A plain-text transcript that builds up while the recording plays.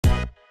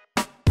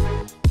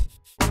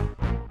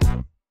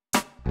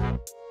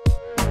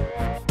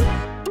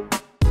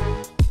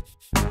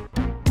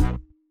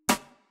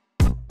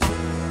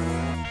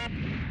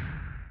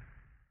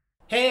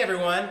Hey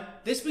everyone,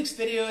 this week's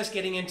video is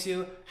getting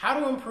into how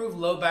to improve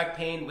low back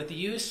pain with the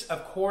use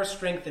of core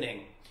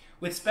strengthening,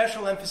 with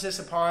special emphasis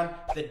upon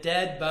the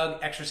dead bug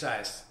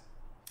exercise.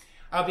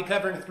 I'll be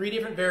covering 3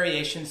 different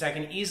variations that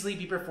can easily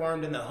be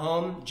performed in the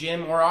home,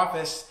 gym, or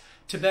office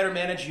to better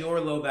manage your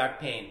low back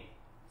pain.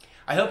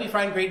 I hope you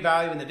find great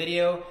value in the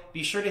video.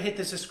 Be sure to hit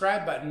the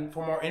subscribe button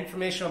for more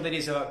informational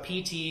videos about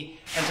PT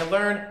and to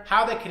learn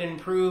how they can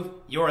improve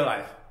your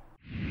life.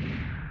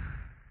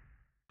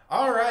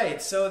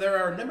 Alright, so there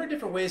are a number of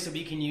different ways that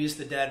we can use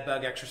the dead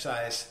bug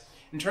exercise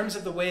in terms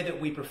of the way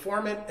that we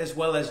perform it as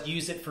well as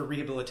use it for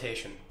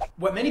rehabilitation.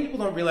 What many people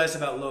don't realize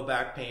about low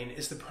back pain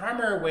is the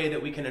primary way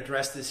that we can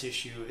address this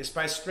issue is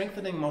by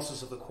strengthening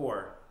muscles of the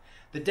core.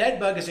 The dead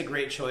bug is a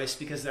great choice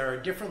because there are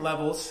different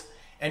levels,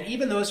 and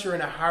even those who are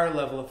in a higher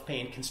level of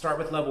pain can start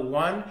with level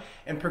 1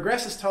 and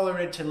progress as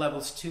tolerated to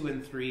levels 2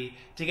 and 3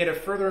 to get a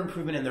further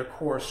improvement in their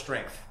core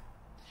strength.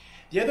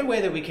 The other way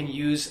that we can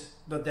use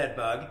the dead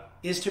bug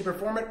is to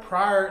perform it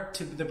prior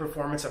to the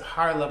performance of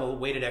higher level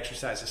weighted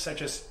exercises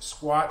such as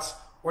squats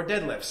or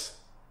deadlifts.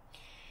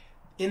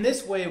 In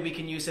this way, we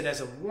can use it as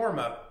a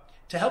warm-up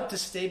to help to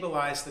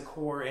stabilize the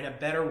core in a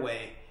better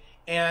way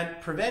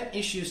and prevent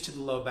issues to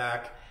the low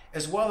back,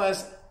 as well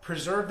as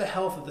preserve the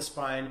health of the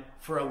spine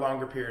for a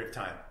longer period of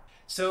time.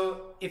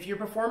 So if you're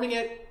performing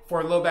it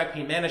for low back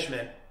pain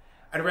management,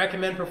 I'd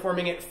recommend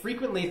performing it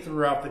frequently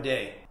throughout the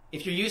day.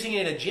 If you're using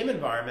it in a gym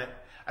environment,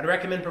 I'd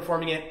recommend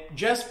performing it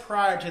just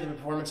prior to the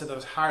performance of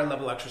those higher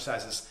level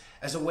exercises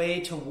as a way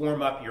to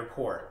warm up your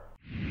core.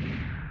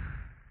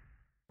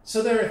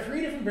 So there are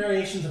 3 different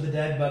variations of the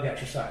dead bug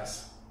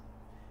exercise.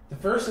 The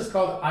first is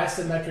called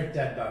isometric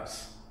dead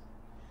bugs.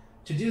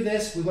 To do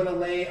this, we want to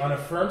lay on a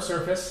firm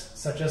surface,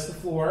 such as the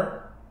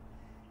floor,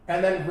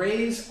 and then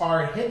raise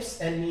our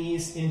hips and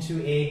knees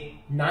into a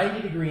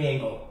 90-degree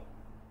angle.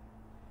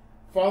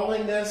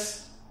 Following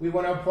this, we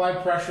want to apply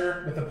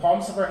pressure with the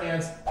palms of our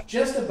hands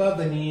just above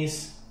the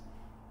knees,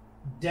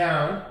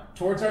 down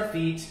towards our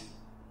feet,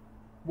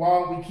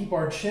 while we keep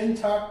our chin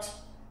tucked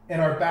and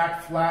our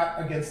back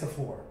flat against the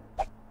floor.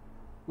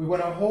 We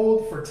want to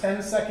hold for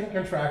 10-second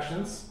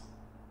contractions.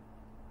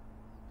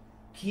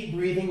 Keep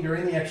breathing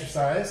during the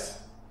exercise.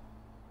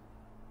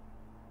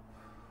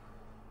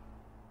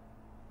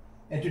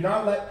 And do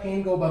not let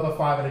pain go above a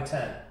 5 out of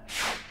 10.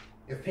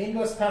 If pain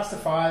goes past a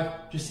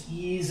 5, just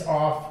ease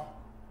off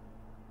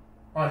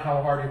on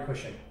how hard you're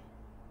pushing.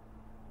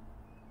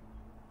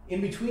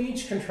 In between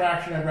each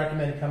contraction, I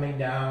recommend coming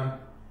down,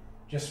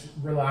 just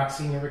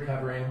relaxing and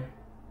recovering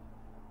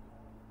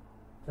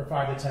for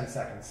 5 to 10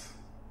 seconds.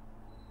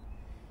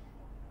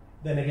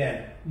 Then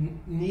again,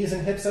 knees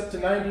and hips up to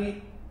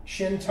 90,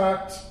 chin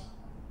tucked,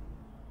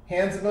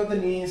 hands above the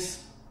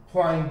knees,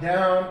 applying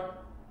down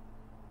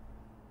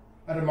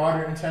at a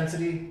moderate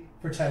intensity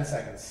for 10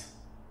 seconds.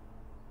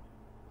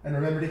 And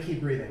remember to keep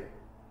breathing.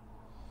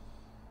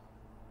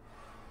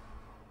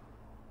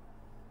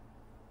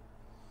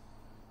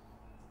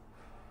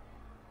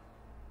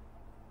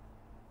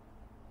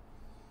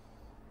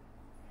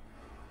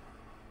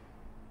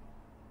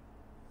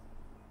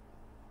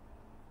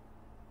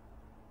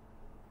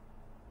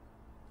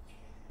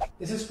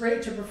 This is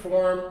great to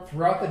perform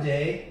throughout the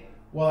day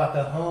while at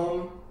the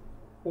home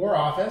or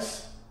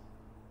office,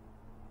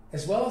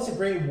 as well as a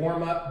great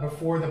warm-up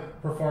before the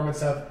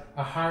performance of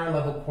a higher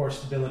level core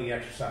stability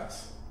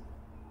exercise.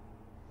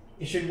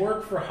 It should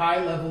work for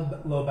high level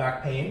low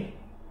back pain,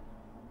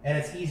 and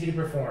it's easy to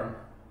perform,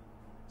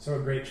 so a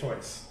great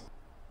choice.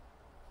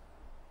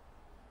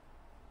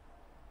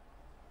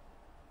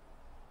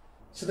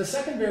 So the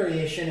second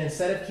variation,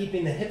 instead of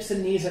keeping the hips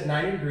and knees at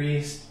 90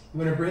 degrees, you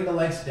want to bring the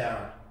legs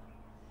down.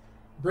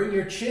 Bring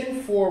your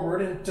chin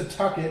forward and to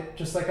tuck it,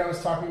 just like I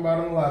was talking about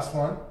on the last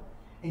one,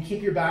 and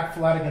keep your back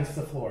flat against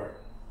the floor.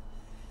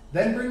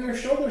 Then bring your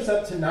shoulders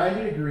up to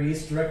 90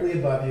 degrees directly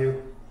above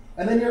you,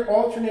 and then you're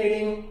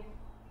alternating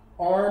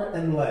arm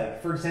and leg.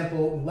 For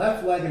example,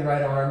 left leg and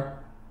right arm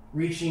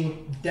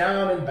reaching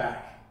down and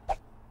back.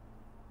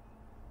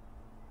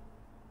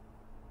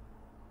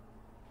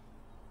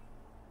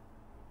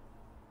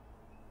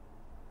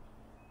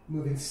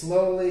 Moving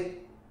slowly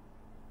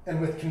and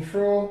with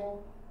control.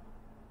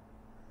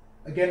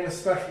 Again, with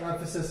special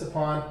emphasis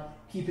upon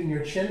keeping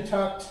your chin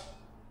tucked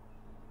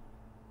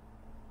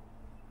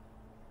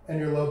and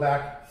your low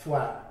back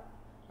flat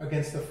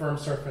against the firm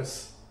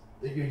surface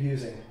that you're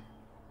using.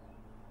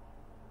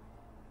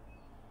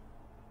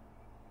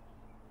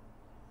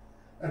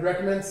 I'd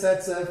recommend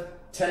sets of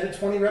 10 to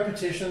 20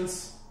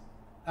 repetitions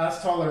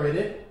as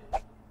tolerated,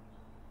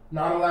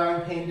 not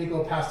allowing pain to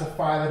go past a 5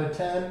 out of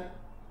 10,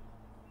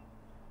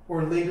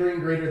 or lingering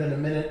greater than a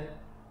minute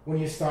when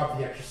you stop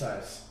the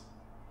exercise.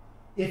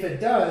 If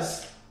it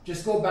does,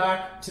 just go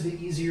back to the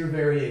easier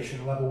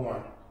variation, level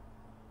 1.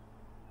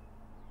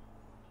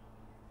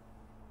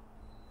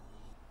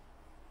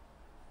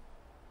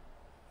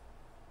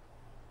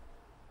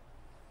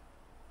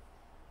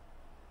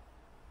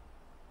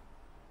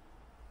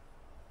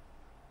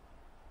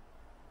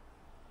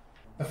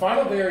 The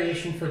final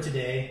variation for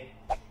today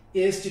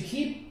is to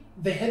keep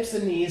the hips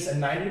and knees at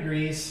 90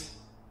 degrees,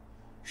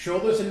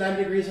 shoulders at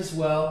 90 degrees as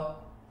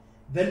well,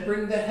 then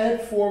bring the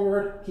head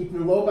forward, keeping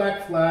the low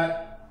back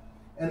flat,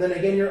 and then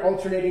again you're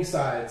alternating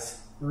sides,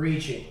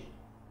 reaching.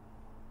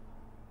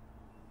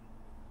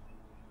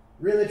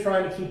 Really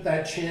trying to keep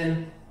that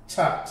chin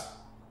tucked.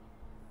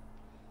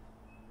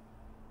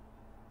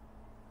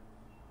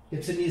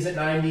 Hips and knees at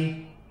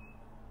 90.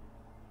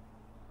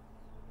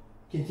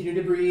 Continue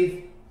to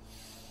breathe.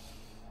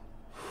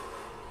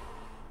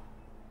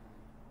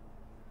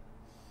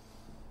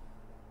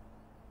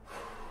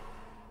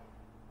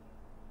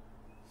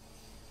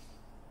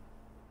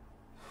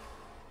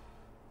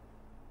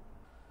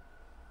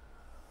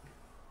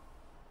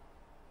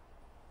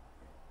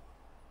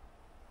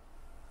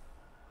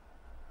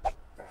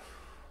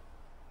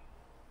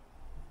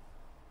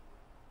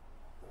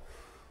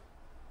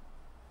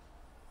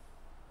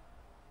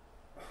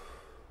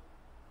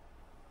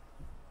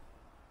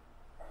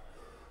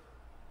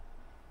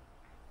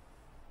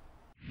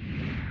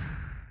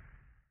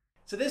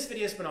 So this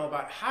video has been all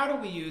about how do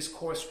we use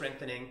core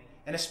strengthening,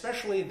 and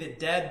especially the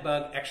dead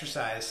bug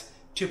exercise,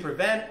 to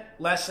prevent,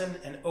 lessen,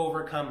 and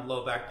overcome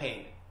low back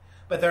pain.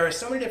 But there are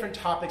so many different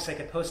topics I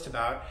could post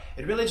about.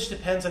 It really just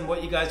depends on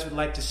what you guys would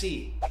like to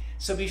see.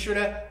 So be sure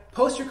to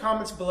post your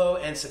comments below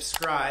and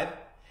subscribe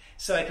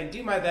so I can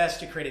do my best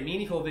to create a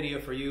meaningful video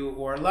for you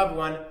or a loved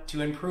one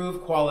to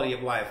improve quality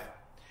of life.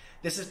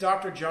 This is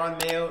Dr. John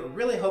Mayo,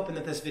 really hoping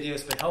that this video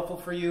has been helpful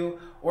for you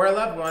or a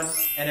loved one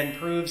and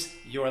improves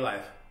your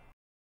life.